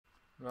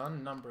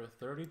Run number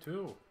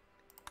 32.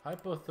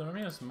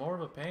 Hypothermia is more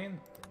of a pain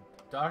than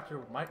the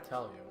doctor might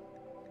tell you.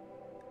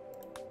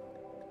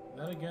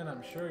 Then again,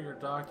 I'm sure your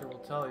doctor will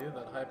tell you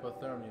that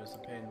hypothermia is a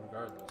pain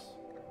regardless.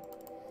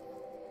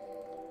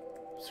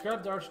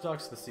 Describe the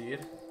Archduck's the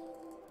seed.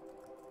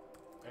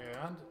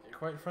 And,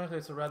 quite frankly,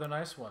 it's a rather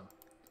nice one.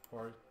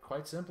 Or,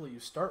 quite simply, you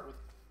start with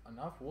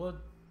enough wood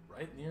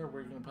right near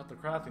where you're going to put the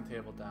crafting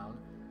table down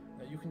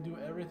that you can do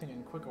everything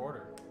in quick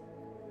order.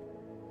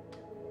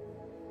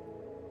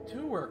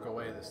 2 work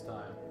away this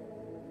time.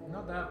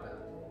 Not that bad.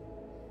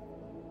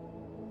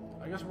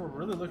 I guess we're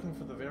really looking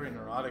for the very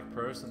neurotic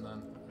person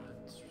then.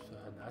 It's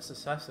a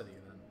necessity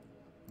then.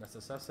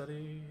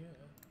 Necessity.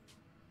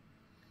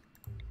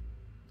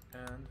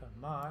 And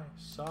my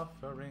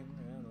suffering,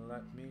 and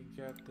let me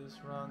get this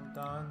run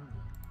done.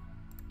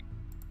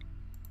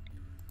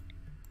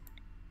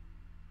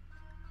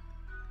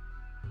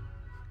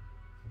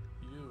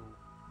 You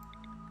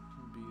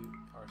can be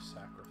our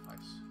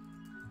sacrifice.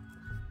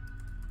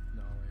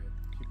 No, wait.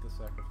 Keep the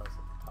sacrifice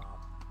at the top.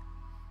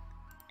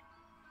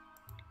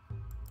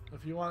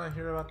 If you want to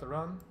hear about the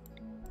run,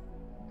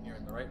 you're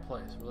in the right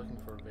place. We're looking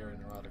for very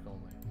neurotic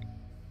only.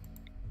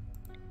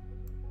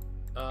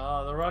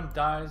 The run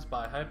dies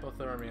by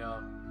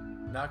hypothermia,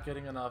 not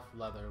getting enough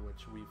leather,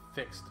 which we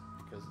fixed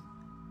because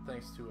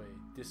thanks to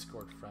a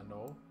Discord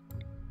friendo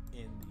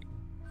in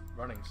the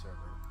running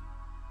server.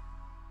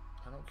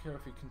 I don't care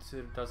if he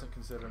doesn't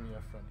consider me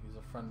a friend. He's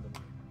a friend to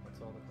me. That's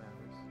all that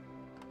matters.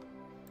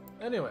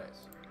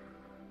 Anyways,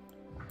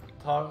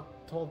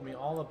 told me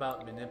all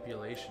about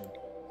manipulation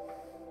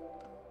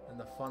and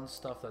the fun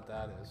stuff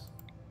that is.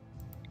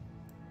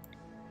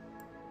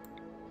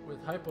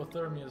 With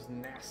hypothermia's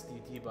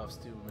nasty debuffs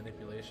to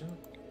manipulation,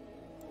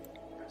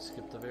 I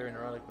skipped the very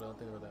neurotic, but I don't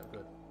think they were that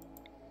good.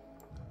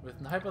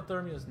 With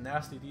hypothermia's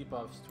nasty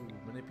debuffs to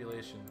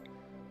manipulation,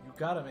 you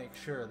gotta make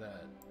sure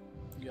that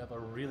you have a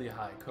really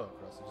high cook,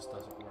 or else it just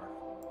doesn't work.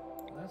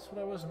 And that's what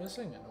I was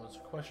missing, and was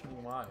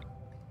questioning why.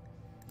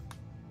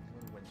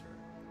 In winter,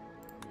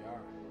 we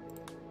are.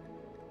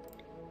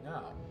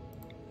 Now,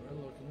 we're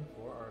looking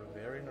for our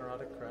very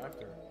neurotic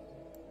crafter.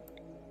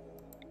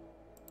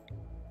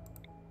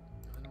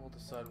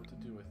 Decide what to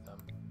do with them.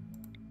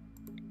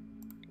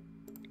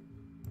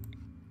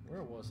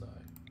 Where was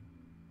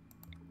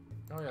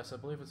I? Oh yes, I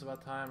believe it's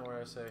about time where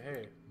I say,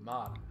 hey,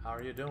 Mod, how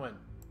are you doing?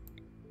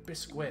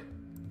 Biscuit.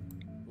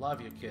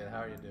 Love you, kid,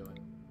 how are you doing?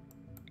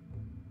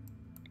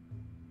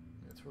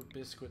 That's where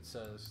Biscuit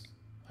says,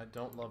 I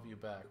don't love you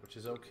back, which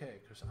is okay,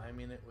 because I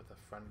mean it with a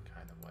friend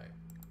kind of way.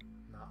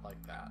 Not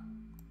like that.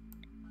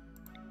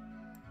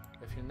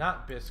 If you're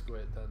not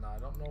Biscuit, then I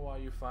don't know why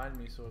you find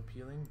me so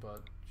appealing,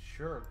 but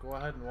sure, go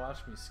ahead and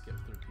watch me skip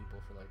through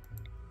people for like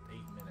 8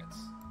 minutes.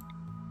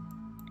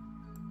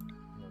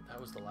 Well, that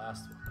was the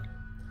last one.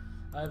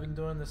 I've been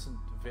doing this in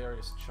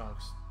various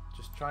chunks,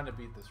 just trying to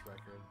beat this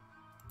record.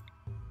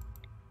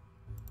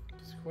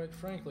 Just quite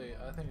frankly,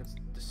 I think it's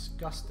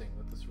disgusting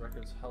that this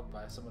record is held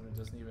by someone who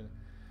doesn't even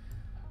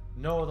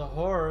know the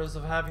horrors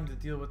of having to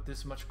deal with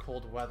this much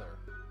cold weather.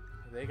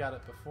 They got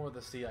it before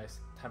the sea ice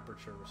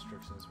temperature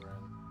restrictions were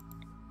in.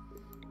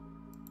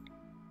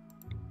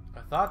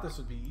 I thought this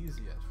would be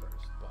easy at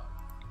first, but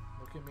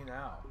look at me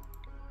now.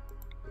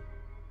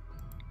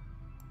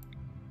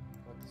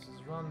 Well, this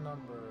is run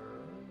number...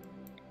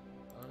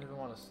 I don't even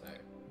want to say.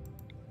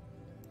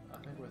 I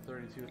think we're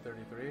 32,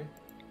 33.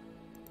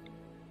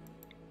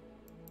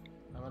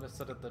 I'm going to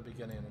set at the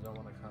beginning and I don't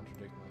want to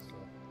contradict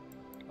myself.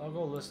 I'll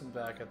go listen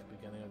back at the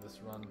beginning of this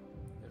run.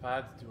 If I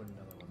had to do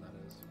another one, that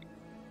is.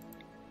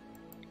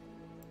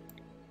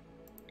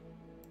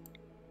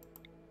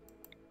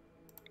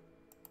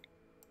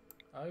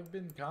 I've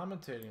been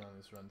commentating on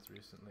these runs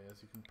recently,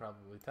 as you can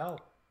probably tell.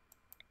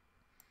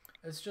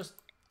 It's just,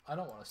 I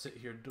don't want to sit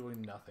here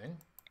doing nothing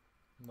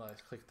while I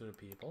click through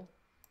people.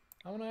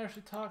 I want to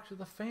actually talk to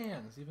the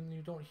fans, even though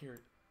you don't hear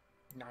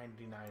 99%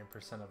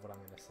 of what I'm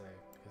going to say,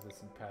 because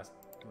it's in past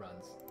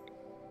runs.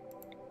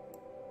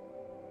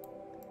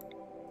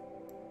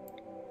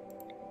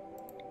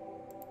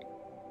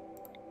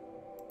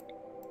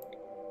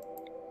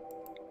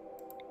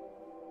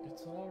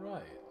 It's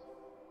alright.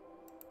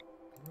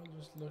 We're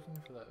just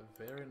looking for that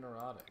very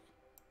neurotic.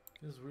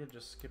 It is weird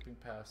just skipping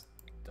past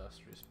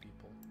industrious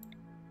people.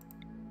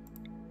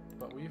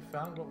 But we've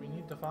found what we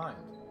need to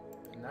find.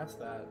 And that's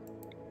that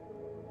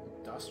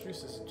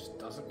industrious just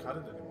doesn't cut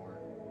it anymore.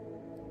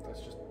 That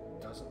just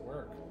doesn't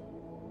work.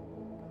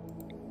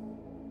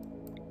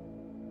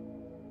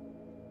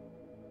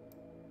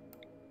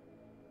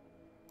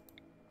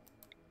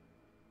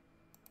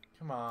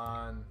 Come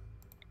on.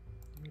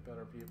 Give me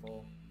better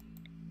people.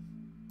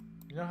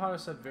 You know how I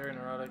said very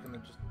neurotic and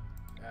then just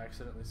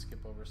accidentally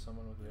skip over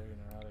someone with very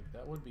neurotic?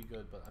 That would be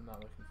good, but I'm not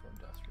looking for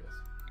industrious.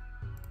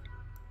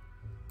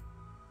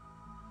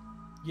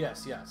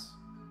 Yes, yes.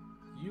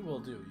 You will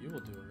do. You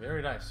will do.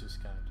 Very nice,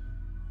 Suskind.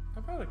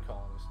 I'm probably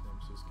calling his name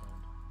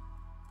Suskind.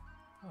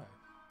 Hi.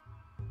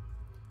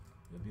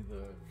 You'll be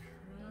the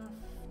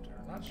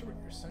crafter. Not sure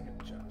what your second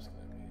job's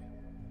gonna be.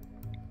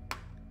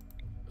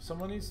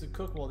 Someone needs to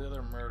cook while the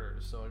other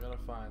murders, so I gotta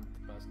find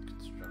the best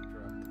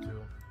constructor of the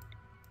two.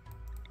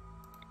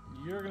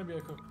 You're gonna be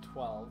a cook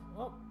 12.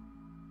 Oh,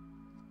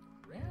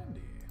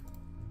 Randy.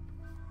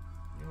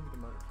 You're gonna be the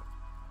murder cook.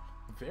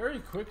 Very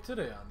quick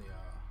today on the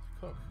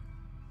cook.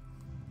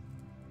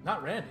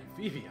 Not Randy,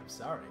 Phoebe, I'm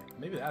sorry.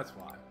 Maybe that's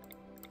why.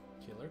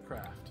 Killer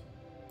Craft.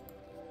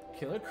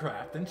 Killer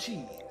Craft and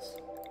cheese.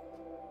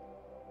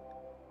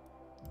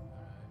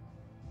 Alright.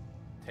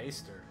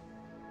 Taster.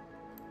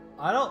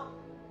 I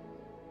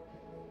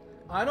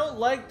don't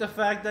like the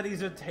fact that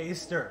he's a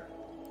taster.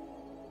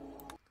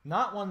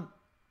 Not when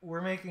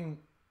we're making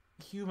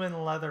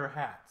human leather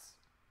hats.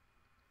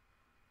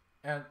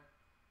 And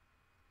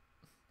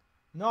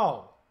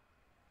no.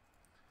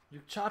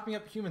 You're chopping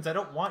up humans. I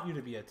don't want you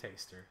to be a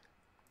taster.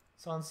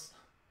 Sounds...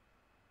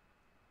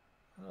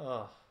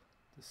 ugh.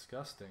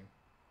 Disgusting.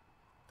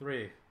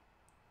 3,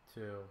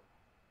 2,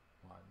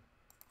 1.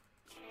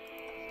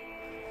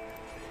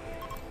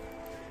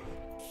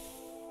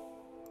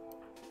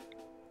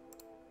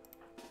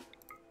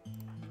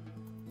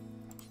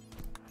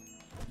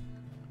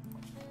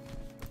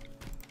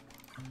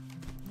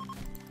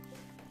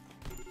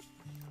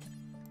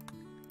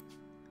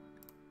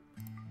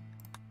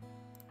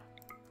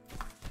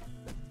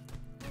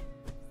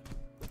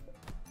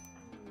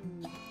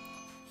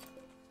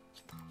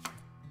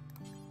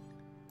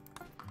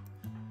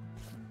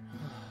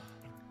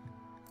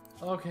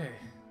 Okay,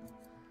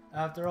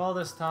 after all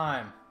this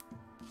time,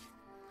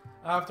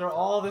 after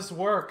all this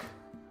work,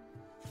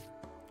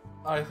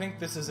 I think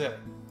this is it.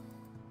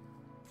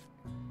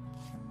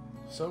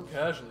 So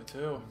casually,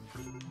 too.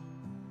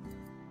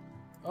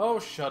 Oh,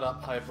 shut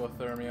up,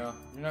 hypothermia.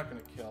 You're not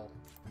gonna kill.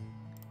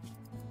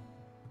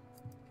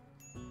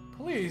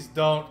 Please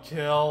don't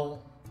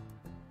kill.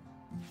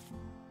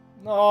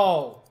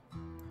 No.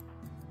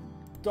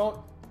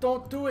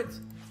 Don't do it.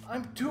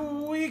 I'm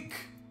too weak.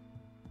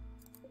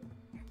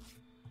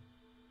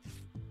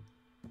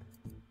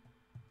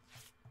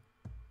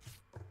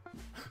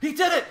 He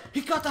did it!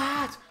 He got the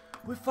hat!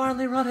 We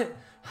finally run it!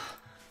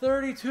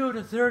 32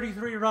 to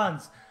 33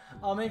 runs.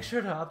 I'll make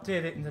sure to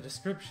update it in the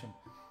description.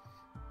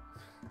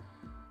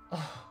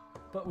 Oh,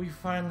 but we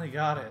finally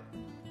got it.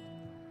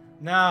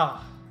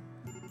 Now,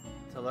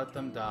 to let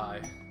them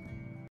die.